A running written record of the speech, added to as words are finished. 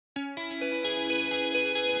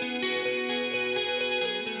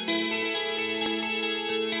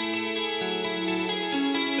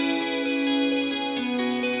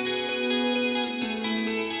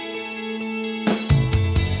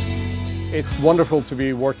It's wonderful to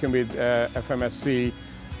be working with FMSC.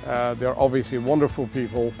 They're obviously wonderful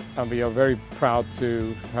people, and we are very proud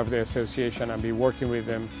to have the association and be working with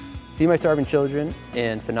them. FeedMyStarvingChildren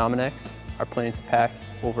and Phenomenex are planning to pack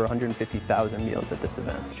over 150,000 meals at this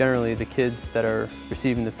event. Generally, the kids that are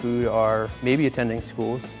receiving the food are maybe attending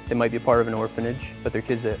schools. They might be a part of an orphanage, but they're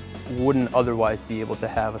kids that wouldn't otherwise be able to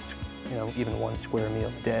have even one square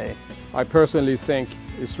meal a day. I personally think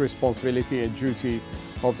it's responsibility and duty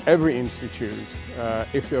of every institute,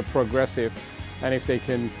 if they're progressive and if they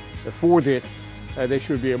can afford it, they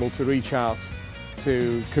should be able to reach out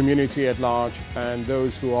to community at large and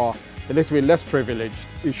those who are a little bit less privileged.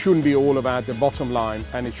 It shouldn't be all about the bottom line,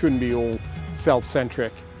 and it shouldn't be all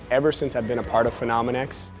self-centric. Ever since I've been a part of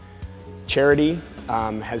Phenomenex, charity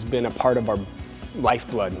has been a part of our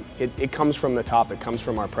lifeblood. It comes from the top, it comes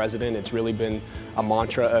from our president. It's really been a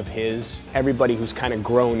mantra of his. Everybody who's kind of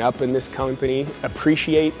grown up in this company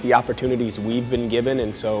appreciate the opportunities we've been given,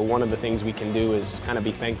 and so one of the things we can do is kind of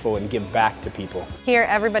be thankful and give back to people. Here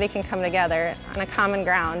everybody can come together on a common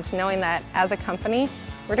ground, knowing that as a company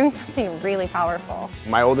we're doing something really powerful.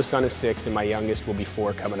 My oldest son is 6 and my youngest will be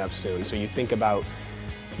 4 coming up soon, so you think about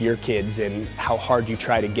your kids and how hard you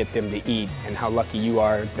try to get them to eat and how lucky you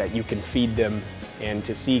are that you can feed them. And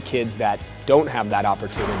to see kids that don't have that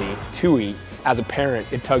opportunity to eat, as a parent,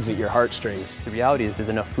 it tugs at your heartstrings. The reality is there's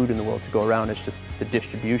enough food in the world to go around, it's just the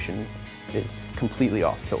distribution is completely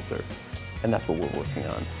off kilter, and that's what we're working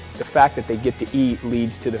on. The fact that they get to eat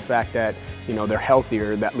leads to the fact that they're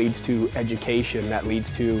healthier, that leads to education, that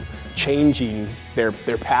leads to changing their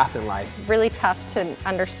path in life. Really tough to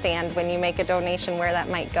understand when you make a donation where that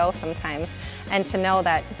might go sometimes, and to know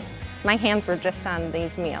that my hands were just on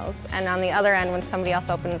these meals, and on the other end when somebody else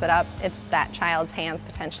opens it up, it's that child's hands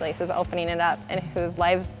potentially who's opening it up and whose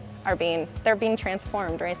lives are being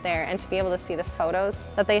transformed right there. And to be able to see the photos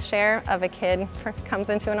that they share of a kid who comes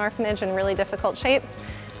into an orphanage in really difficult shape,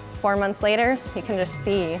 4 months later you can just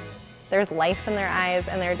see there's life in their eyes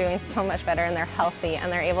and they're doing so much better and they're healthy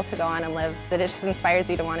and they're able to go on and live, that it just inspires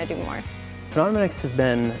you to want to do more. Phenomenex has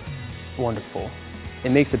been wonderful.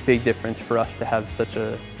 It makes a big difference for us to have such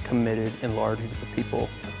a committed and large group of people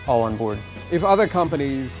all on board. If other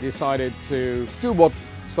companies decided to do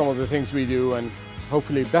some of the things we do and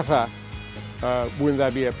hopefully better, wouldn't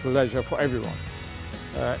that be a pleasure for everyone,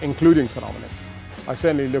 including Phenomenex? I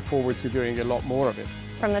certainly look forward to doing a lot more of it.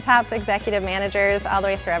 From the top executive managers all the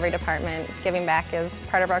way through every department, giving back is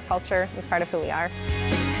part of our culture, is part of who we are.